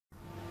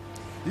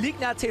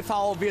LIGNA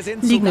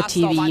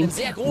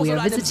TV. We are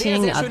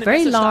visiting a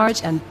very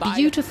large and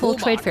beautiful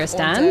trade fair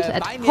stand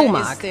at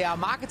Homag.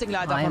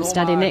 I am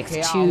standing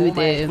next to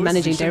the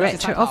managing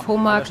director of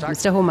Homag,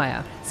 Mr.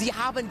 Homeier.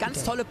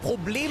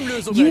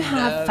 You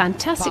have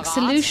fantastic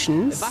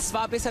solutions.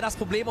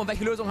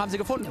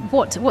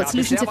 What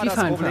solutions have you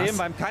found for us?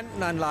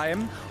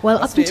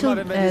 Well, up until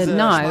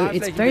now,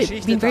 it's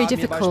been very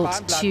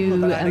difficult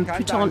to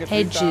put on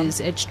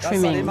edge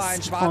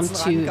trimmings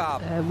onto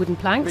wooden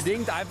planks.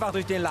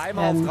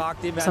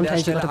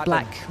 Sometimes you've got a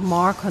black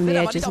mark on the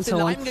edges and so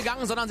on.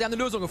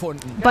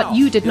 But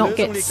you did not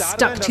get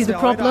stuck to the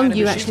problem.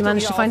 You actually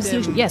managed to find a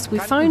solution. Yes, we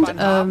found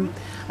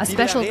a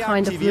special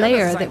kind of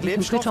layer that we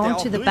can put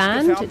onto the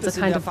band. It's a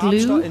kind of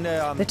glue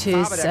that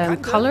is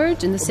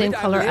colored in the same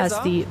color as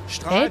the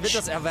edge.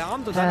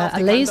 A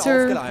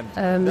laser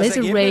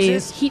ray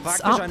heats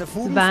up the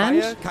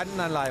band,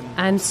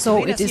 and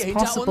so it is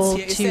possible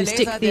to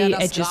stick the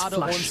edges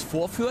flush.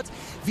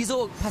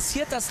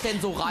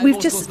 We've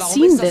just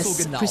seen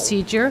this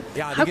procedure.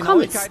 How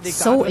come it's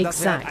so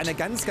exact?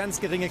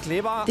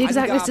 The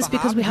exactness is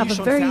because we have a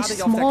very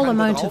small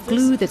amount of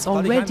glue that's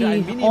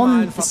already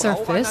on the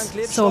surface,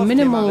 so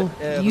minimal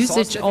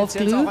usage of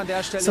glue,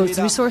 so it's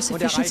resource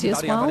efficiency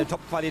as well,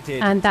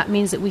 and that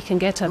means that we can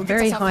get a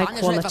very high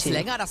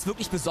quality. Now,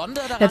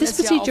 this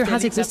procedure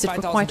has existed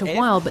for quite a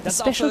while, but the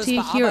specialty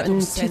here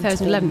in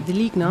 2011, the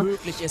LIGNA,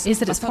 is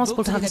that it's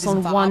possible to have this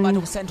on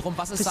one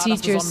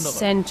procedure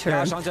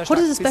center. What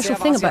is the special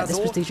thing about this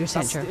procedure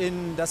center?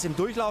 In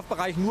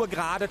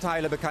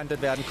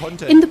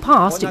the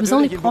past, it was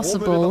only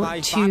possible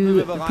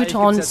to put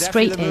on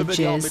straight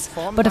edges,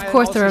 but of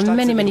course there are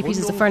many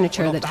pieces of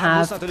furniture that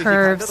have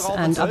curves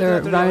and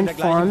other round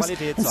forms,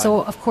 and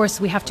so of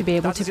course we have to be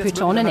able to put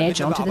on an edge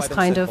onto this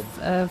kind of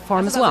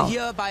form as well.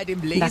 And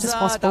that is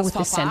possible with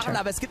this center.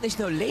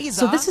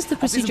 So this is the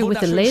procedure with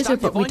the laser,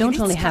 but we don't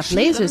only have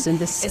lasers in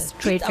this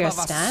trade fair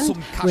stand.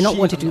 We're not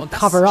wanting to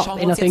cover up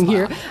anything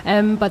here,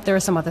 but there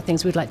are some other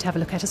things we'd like to have a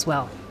look at as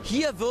well.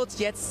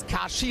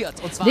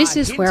 This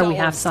is where we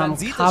have some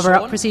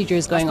cover-up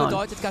procedures going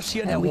on.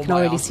 We can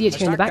already see it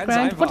here in the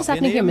background. What is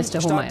happening here,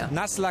 Mr. Homeier?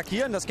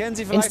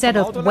 Instead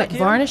of wet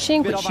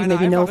varnishing, which you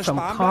maybe know from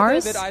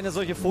cars,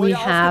 we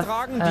have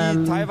a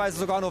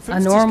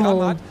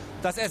normal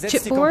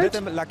chipboard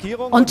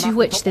onto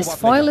which this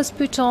foil is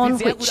put on,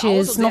 which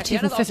is not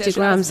even 50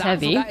 grams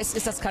heavy,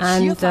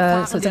 and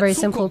so it's a very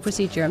simple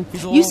procedure.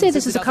 You say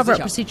this is a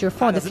cover-up procedure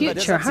for the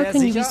future. How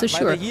can you be so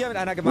sure?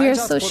 We are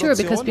so sure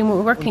because we've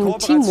been working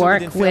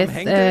teamwork with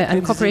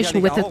and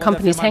cooperation with the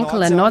companies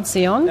Henkel and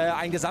Nordson.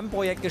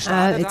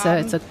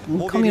 It's a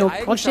communal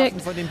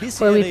project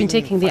where we've been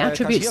taking the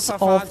attributes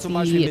of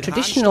the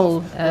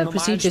traditional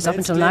procedures up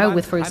until now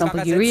with, for example,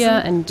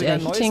 urea and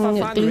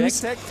heating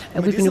glues.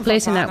 We've been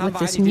replacing that with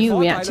this new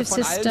reactive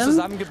system,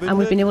 and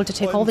we've been able to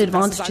take all the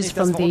advantages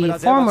from the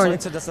former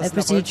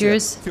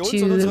procedures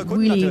to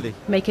really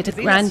make it a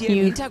brand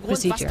new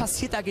procedure.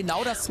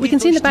 We can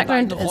see in the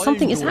background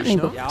something is happening,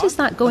 but what is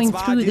that going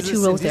through the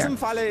two rolls there?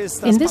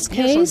 In this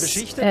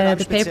case,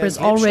 the paper has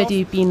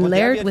already been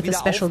layered with a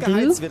special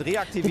glue.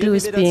 The glue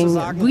is being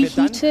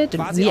reheated,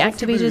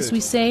 reactivated as we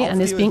say,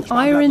 and is being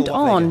ironed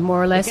on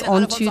more or less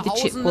onto the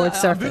chipboard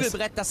surface.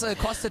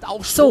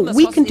 So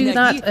we can do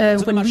that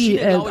when we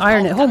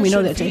iron at home. We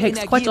know that it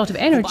takes quite a lot of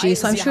energy,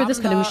 so I'm sure this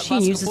kind of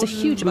machine uses a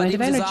huge amount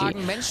of energy.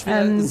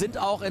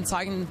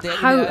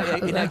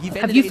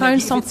 Have you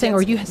found something,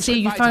 or you say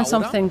you found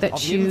something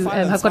that you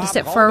have got a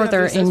step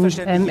further in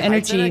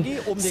energy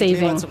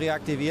saving?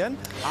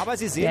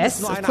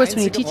 Yes, of course,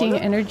 we need heating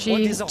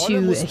energy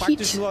to heat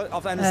these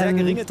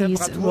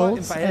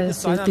rolls,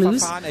 the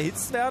glues,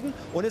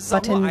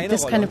 but in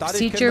this kind of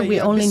procedure we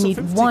only need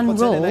one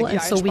roll,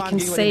 and so we can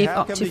save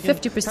up to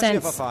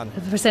 50%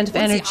 of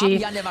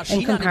energy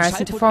in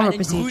comparison to former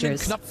procedures.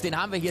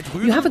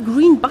 You have a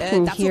green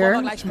button here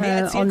on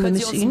the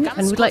machine,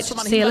 and we'd like to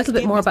say a little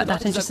bit more about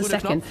that in just a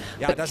second.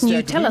 But can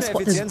you tell us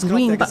what this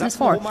green button is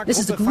for? This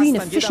is a green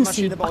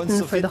efficiency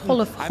button for the whole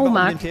of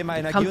Homag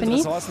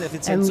company,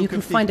 and you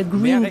can find a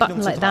green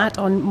button like that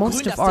on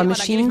most of our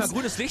machines,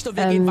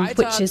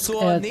 which is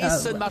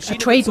a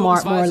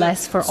trademark more or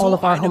less for all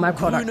of our Homag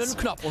products.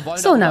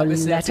 So now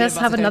let us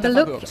have another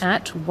look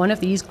at one of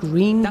these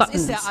green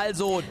buttons.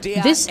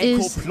 This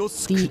is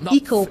the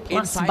Eco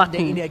Plus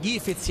button.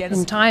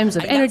 In times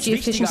of energy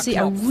efficiency,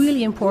 a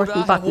really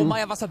important button.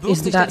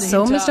 Isn't that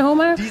so, Mr.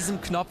 Homeier?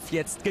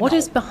 What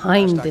is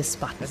behind this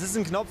button?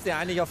 Mr.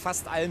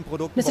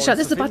 Schott,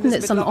 this is a button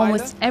that's on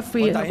almost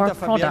every of our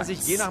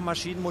products.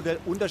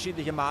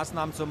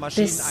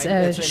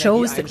 This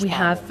shows that we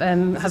have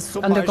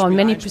undergone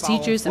many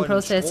procedures and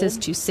processes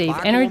to save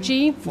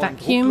energy,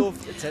 vacuum,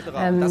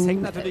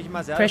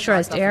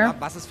 pressurized air.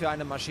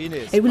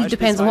 It really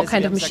depends on what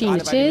kind of machine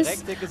it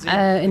is.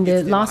 In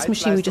the last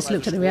machine we just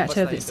looked at the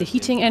reactor, it's the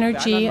heating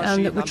energy,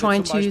 that we're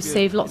trying to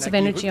save lots of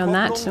energy on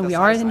that, and we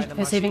are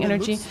saving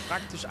energy.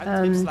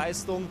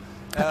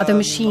 Other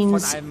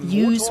machines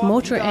use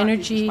motor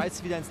energy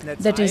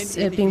that is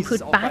being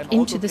put back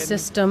into the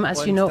system,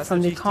 as you know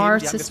from the car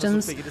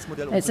systems.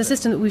 It's a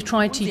system that we've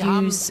tried to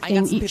use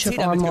in each of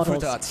our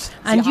models.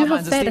 And you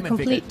have fed a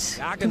complete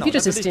computer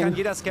system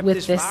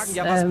with this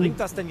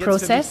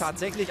process.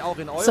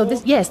 So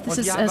this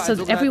is so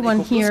that everyone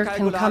here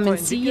can come and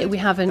see. We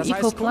have an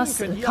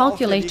EcoPlus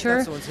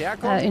calculator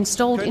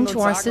installed into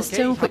our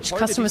system, which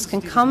customers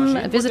can come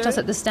visit us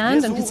at the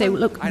stand and can say,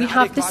 look, we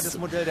have this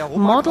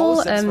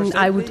model.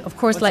 I would, of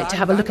course, like to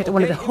have a look at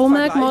one of the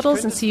Homag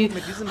models and see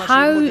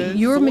how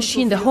your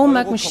machine, the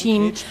Homag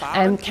machine,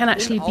 can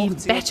actually be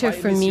better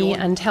for me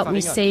and help me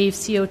save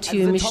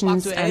CO2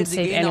 emissions and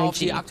save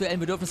energy.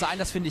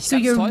 So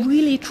you're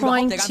really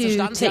trying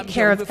to take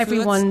care of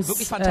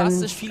everyone's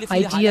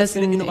ideas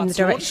in the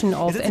direction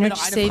of energy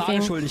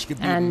saving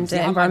and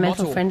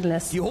environmental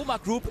friendliness. Your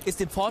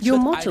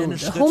motto, the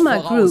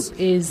Homag Group,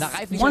 is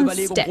one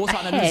step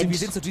ahead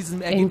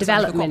in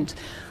development.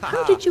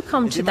 How did you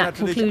come to that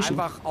conclusion?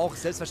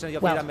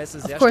 Well,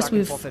 of course,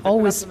 we've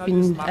always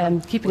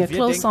been keeping a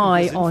close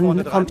eye on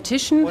the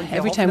competition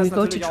every time we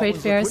go to trade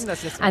fairs,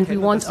 and we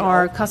want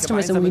our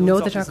customers, and we know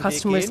that our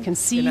customers can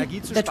see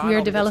that we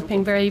are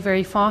developing very,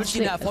 very fast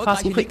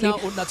and quickly,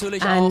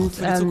 and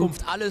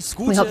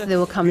we hope that they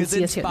will come and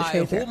see us here at the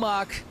trade fair.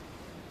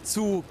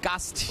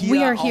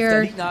 We are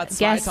here,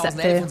 guests at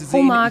the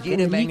Homag in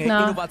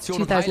LIGNA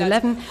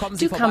 2011.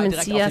 Do come and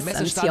see us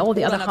and see all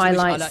the other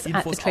highlights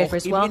at the trade fair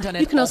as well.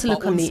 You can also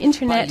look on the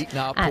internet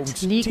at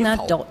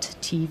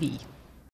ligna.tv.